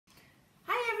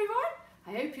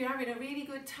I hope you're having a really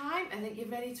good time and that you're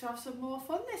ready to have some more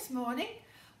fun this morning.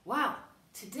 Well,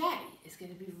 today is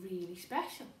going to be really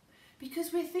special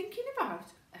because we're thinking about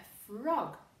a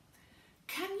frog.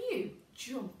 Can you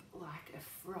jump like a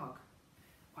frog?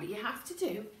 What you have to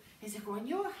do is go on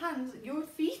your hands, your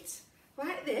feet,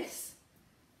 like this,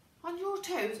 on your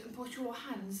toes, and put your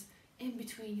hands in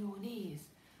between your knees.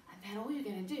 And then all you're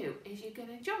going to do is you're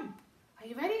going to jump. Are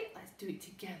you ready? Let's do it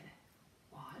together.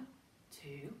 1,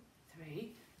 2,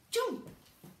 3, jump.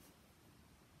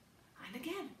 And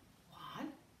again. 1,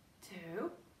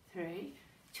 2, 3,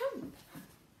 jump.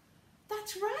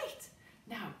 That's right.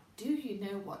 Now, do you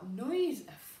know what noise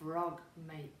a frog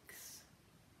makes?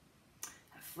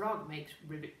 A frog makes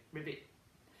ribbit, ribbit.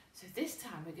 So this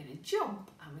time we're going to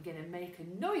jump and we're going to make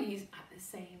a noise at the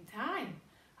same time.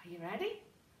 Are you ready?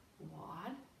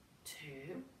 1,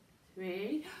 2,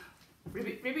 3,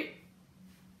 ribbit, ribbit,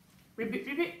 ribbit,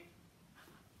 ribbit,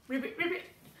 ribbit, ribbit.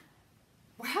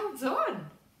 Well done.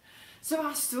 So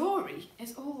our story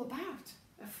is all about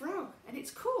a frog and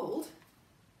it's called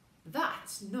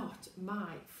That's Not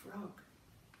My Frog.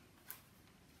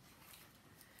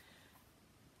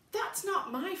 That's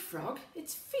not my frog,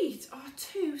 its feet are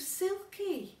too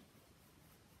silky.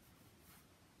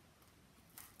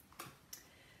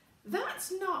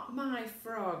 That's not my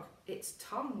frog, its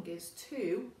tongue is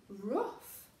too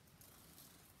rough.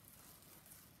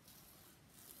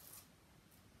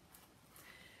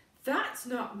 That's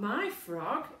not my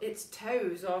frog, its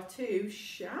toes are too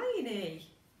shiny.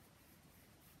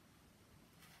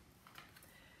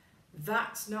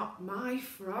 That's not my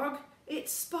frog,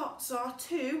 its spots are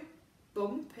too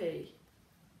bumpy.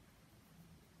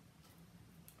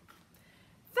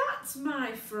 That's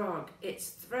my frog, its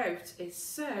throat is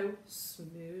so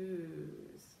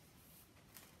smooth.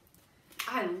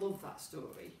 I love that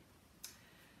story.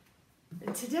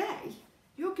 And today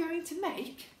you're going to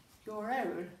make your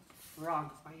own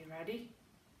frog. Are you ready?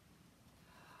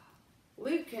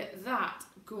 Look at that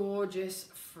gorgeous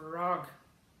frog.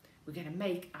 We're going to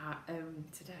make our own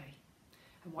today.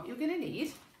 And what you're going to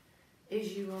need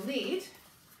is you will need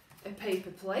a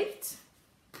paper plate,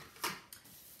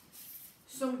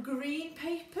 some green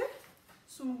paper,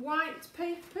 some white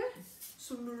paper,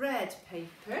 some red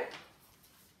paper,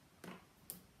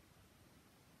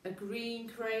 a green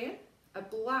crayon, a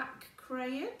black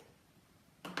crayon,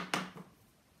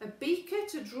 a beaker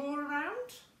to draw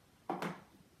around,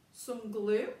 some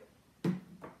glue,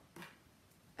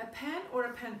 a pen or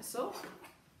a pencil,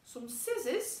 some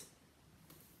scissors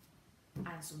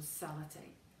and some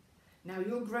sellotape. Now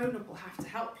your grown-up will have to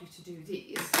help you to do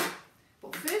these,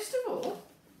 but first of all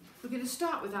we're going to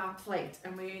start with our plate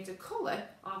and we're going to colour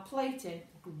our plate in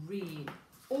green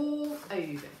all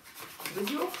over. With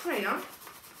your crayon,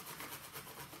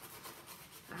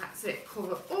 that's it,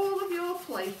 cover all of your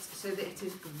plate so that it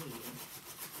is green.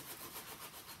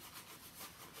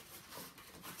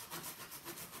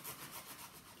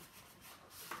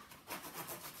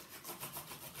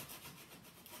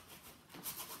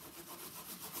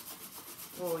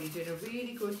 Oh, you're doing a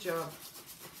really good job.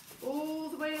 All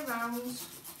the way around.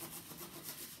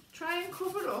 Try and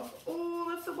cover up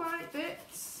all of the white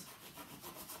bits.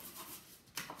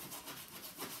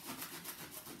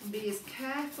 And be as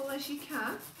careful as you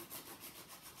can.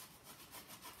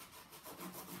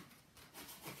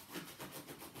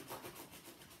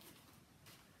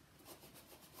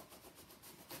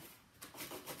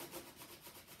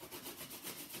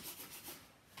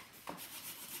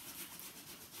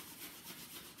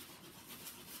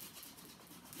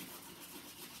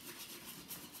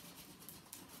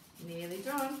 Nearly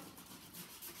done.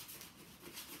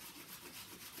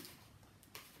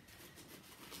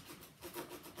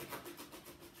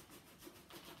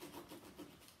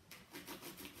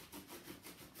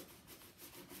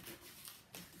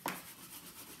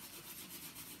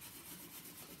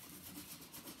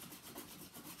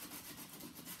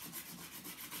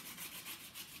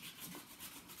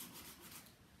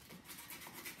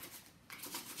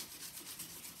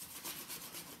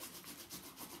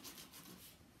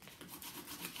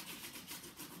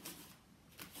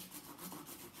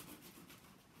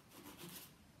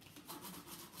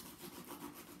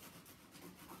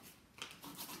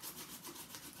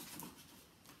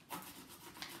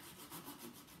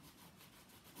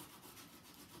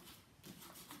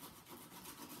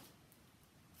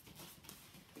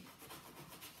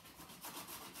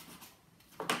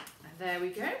 There we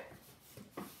go.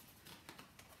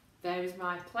 There is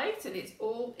my plate and it's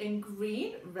all in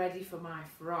green, ready for my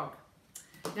frog.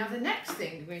 Now the next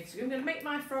thing I'm going to do, I'm going to make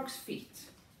my frog's feet.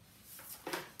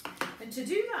 And to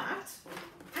do that,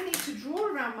 I need to draw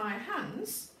around my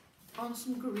hands on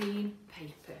some green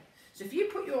paper. So if you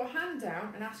put your hand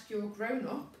down and ask your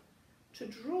grown-up to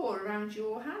draw around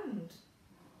your hand.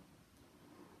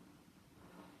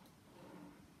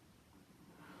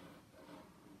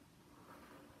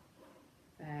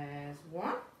 There's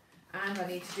one. And I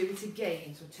need to do it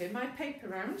again. So turn my paper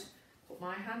round, put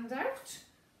my hand out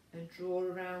and draw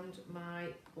around my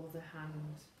other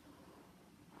hand.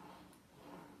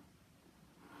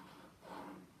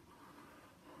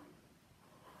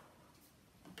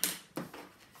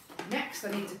 Next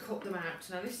I need to cut them out.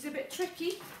 Now this is a bit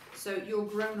tricky, so your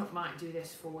grown-up might do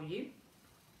this for you.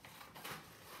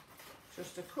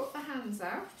 Just to cut the hands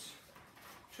out,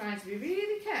 trying to be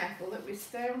really careful that we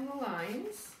stay on the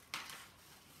lines.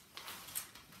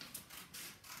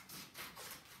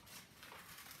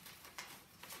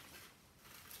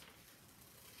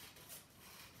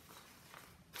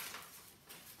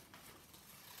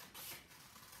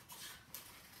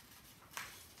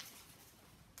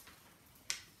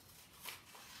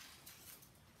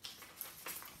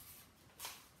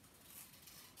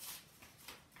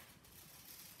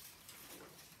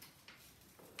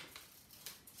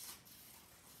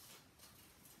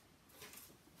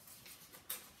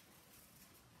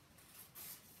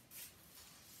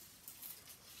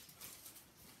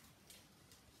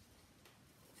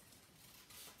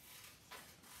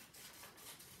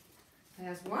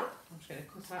 There's one. I'm just going to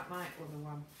cut out my other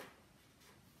one.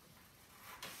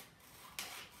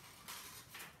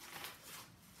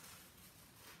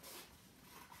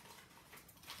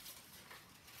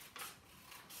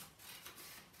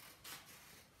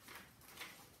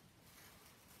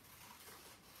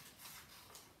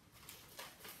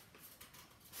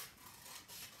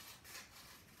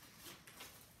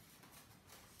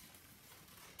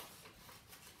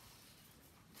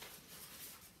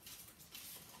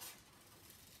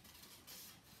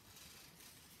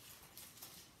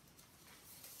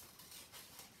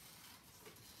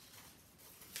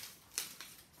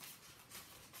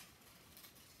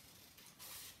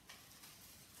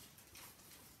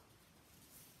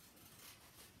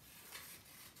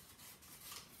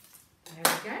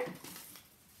 There we go.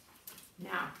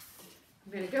 Now,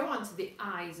 I'm going to go on to the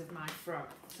eyes of my frog.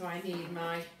 So I need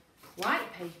my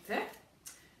white paper,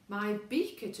 my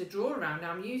beaker to draw around.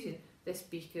 Now I'm using this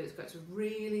beaker that's got a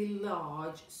really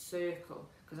large circle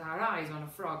because our eyes on a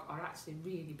frog are actually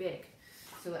really big.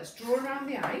 So let's draw around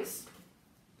the eyes.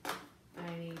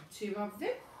 I need 2 of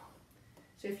them.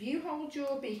 So if you hold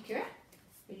your beaker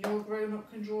and your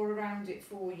grown-up can draw around it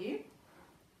for you.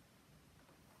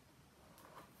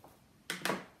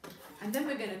 And then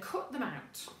we're going to cut them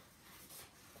out.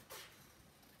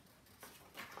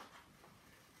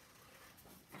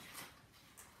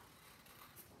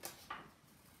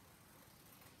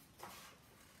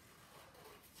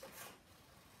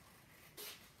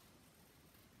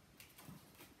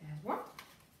 There's one.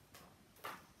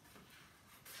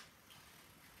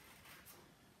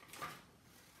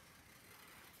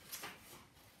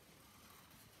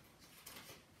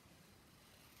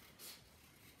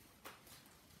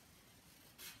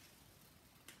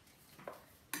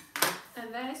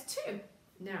 And there's 2.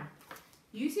 Now,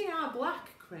 using our black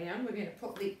crayon, we're going to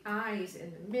put the eyes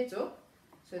in the middle.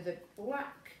 So the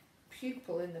black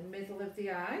pupil in the middle of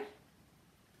the eye.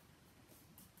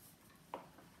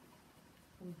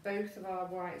 On both of our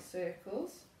white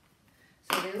circles.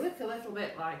 So they look a little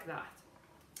bit like that.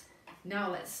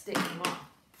 Now let's stick them on.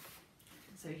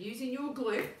 So using your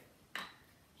glue,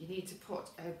 you need to put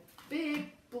a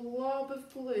big blob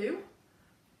of glue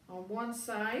on one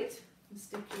side and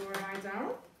stick your eye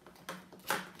down.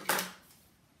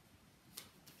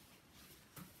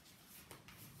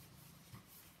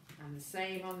 And the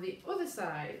same on the other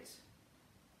side.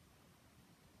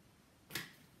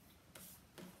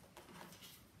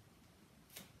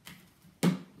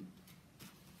 And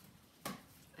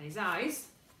his eyes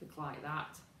look like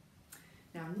that.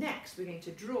 Now next we're going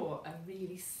to draw a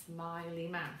really smiley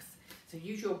mouth. So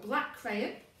use your black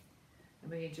crayon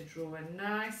and we're going to draw a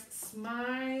nice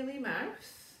smiley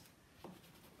mouth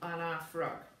on our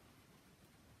frog.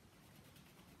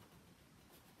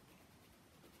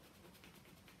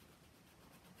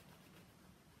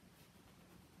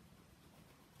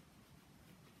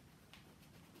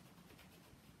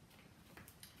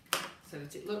 So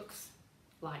that it looks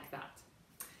like that.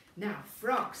 Now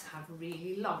frogs have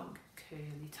really long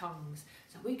curly tongues,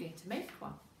 so we're going to make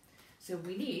one. So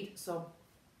we need some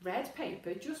red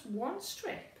paper, just one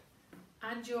strip,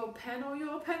 and your pen or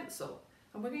your pencil,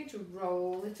 and we're going to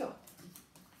roll it up.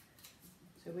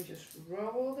 So we just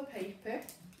roll the paper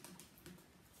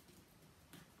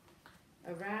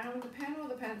around the pen or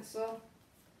the pencil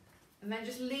And then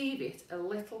just leave it a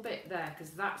little bit there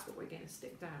because that's what we're going to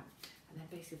stick down. And then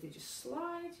basically just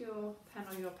slide your pen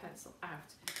or your pencil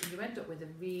out and you end up with a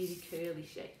really curly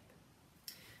shape.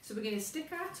 So we're going to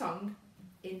stick our tongue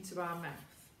into our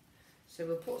mouth. So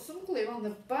we'll put some glue on the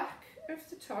back of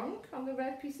the tongue on the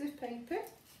red piece of paper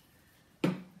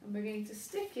and we're going to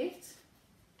stick it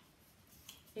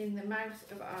in the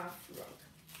mouth of our frog.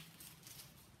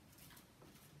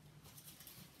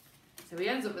 So he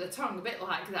ends up with a tongue a bit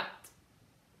like that.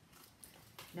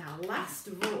 Now last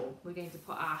of all, we're going to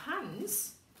put our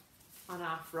hands on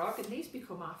our frog and these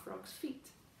become our frog's feet.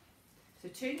 So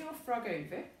turn your frog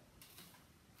over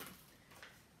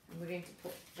and we're going to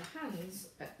put the hands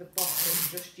at the bottom.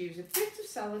 Just use a bit of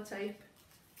sellotape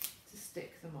to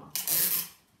stick them on.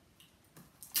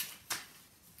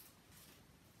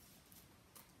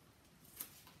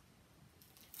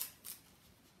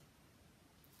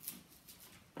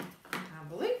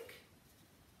 Have a look.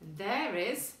 And there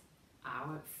is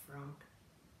our frog.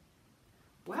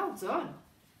 Well done.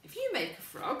 If you make a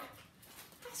frog,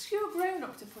 ask your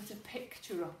grown-up to put a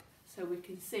picture up so we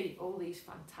can see all these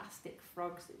fantastic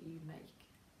frogs that you make.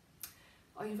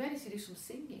 Are you ready to do some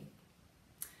singing?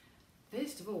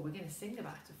 First of all, we're going to sing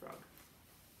about a frog.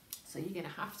 So you're going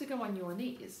to have to go on your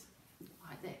knees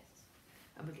like this.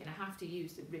 And we're going to have to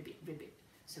use the ribbit, ribbit.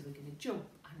 So we're going to jump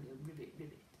and go ribbit,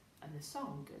 ribbit. And the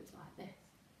song goes like this.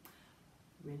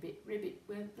 Ribbit, ribbit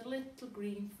went the little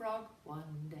green frog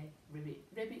one day. Ribbit,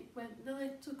 ribbit went the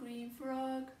little green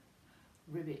frog.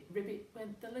 Ribbit, ribbit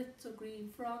went the little green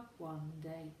frog one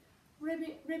day.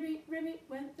 Ribbit, ribbit, ribbit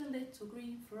went the little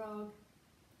green frog.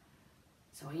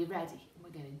 So are you ready? And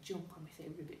we're going to jump when we say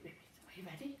ribbit, ribbit. Are you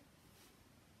ready?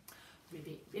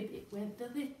 Ribbit, ribbit went the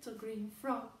little green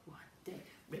frog one day.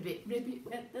 Ribbit, ribbit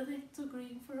went the little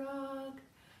green frog.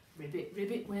 Ribbit,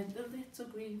 ribbit went the little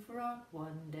green frog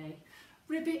one day.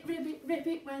 Ribbit, ribbit,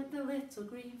 ribbit went the little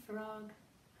green frog.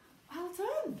 Well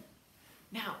done.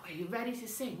 Now, are you ready to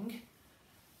sing?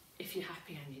 If you're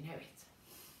happy and you know it.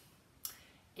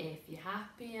 If you're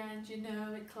happy and you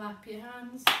know it, clap your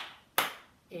hands.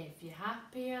 If you're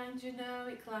happy and you know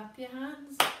it, clap your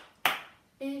hands.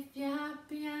 If you're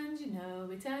happy and you know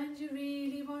it and you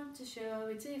really want to show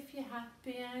it. If you're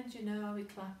happy and you know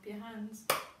it, clap your hands.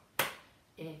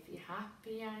 If you're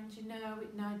happy and you know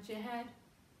it, nod your head.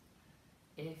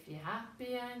 If you're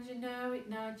happy and you know it,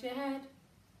 nod your head.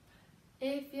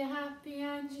 If you're happy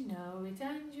and you know it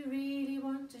and you really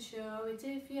want to show it.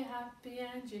 If you're happy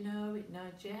and you know it,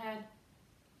 nod your head.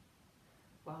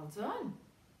 Well done.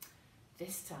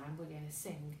 This time we're going to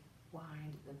sing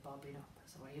Wind the Bobbin Up.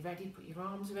 So are you ready? Put your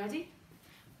arms ready.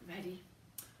 Ready.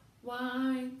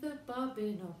 Wind the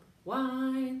bobbin up,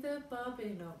 wind the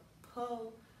bobbin up.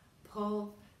 Pull,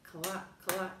 pull, clap,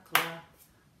 clap, clap.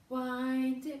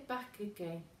 Wind it back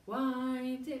again,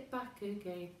 wind it back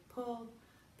again. Pull,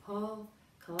 pull,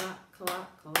 clap,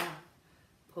 clap, clap.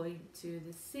 Point to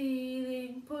the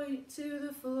ceiling, point to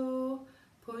the floor.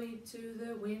 Point to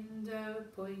the window,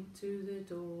 point to the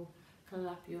door.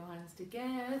 Clap your hands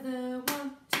together,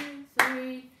 1, 2,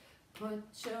 3. Put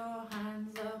your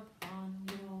hands up on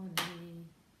your knee.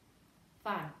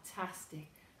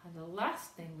 Fantastic. And the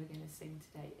last thing we're going to sing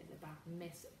today is about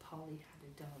Miss Polly had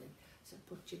a dolly. So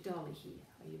put your dolly here.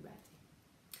 Are you ready?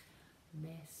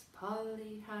 Miss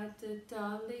Polly had a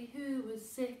dolly who was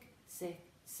sick, sick,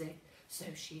 sick. So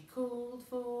she called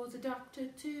for the doctor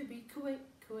to be quick,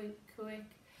 quick, quick.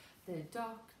 The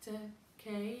doctor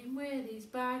came with his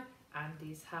bag and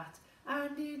his hat,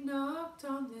 and he knocked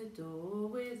on the door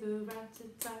with a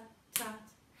rat-a-tat-tat.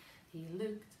 He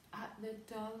looked at the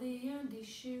dolly and he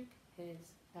shook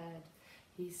his head.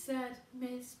 He said,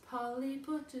 Miss Polly,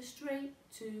 put her straight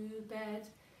to bed.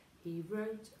 He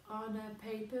wrote on a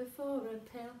paper for a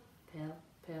pill, pill,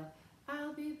 pill.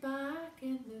 I'll be back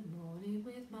in the morning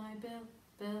with my bill,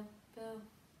 bill, bill.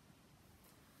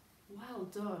 Well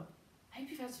done. I hope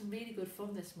you've had some really good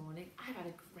fun this morning. I've had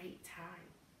a great time.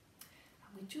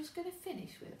 And we're just going to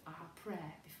finish with our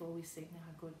prayer before we sing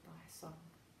our goodbye song.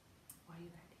 Are you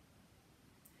ready?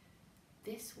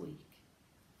 This week,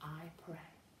 I pray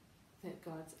that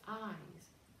God's eyes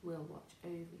will watch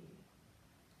over you.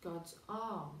 God's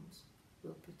arms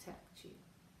will protect you.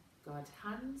 God's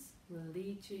hands will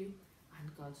lead you,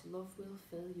 and God's love will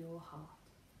fill your heart.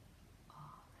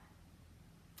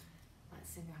 Amen.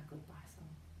 Let's sing our goodbye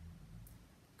song.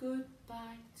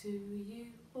 Goodbye to you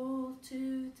all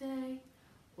today,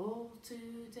 all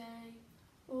today,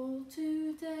 all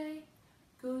today.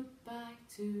 Goodbye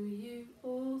to you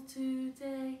all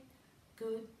today.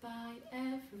 Goodbye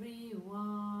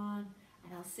everyone.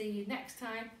 And I'll see you next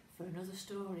time for another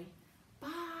story.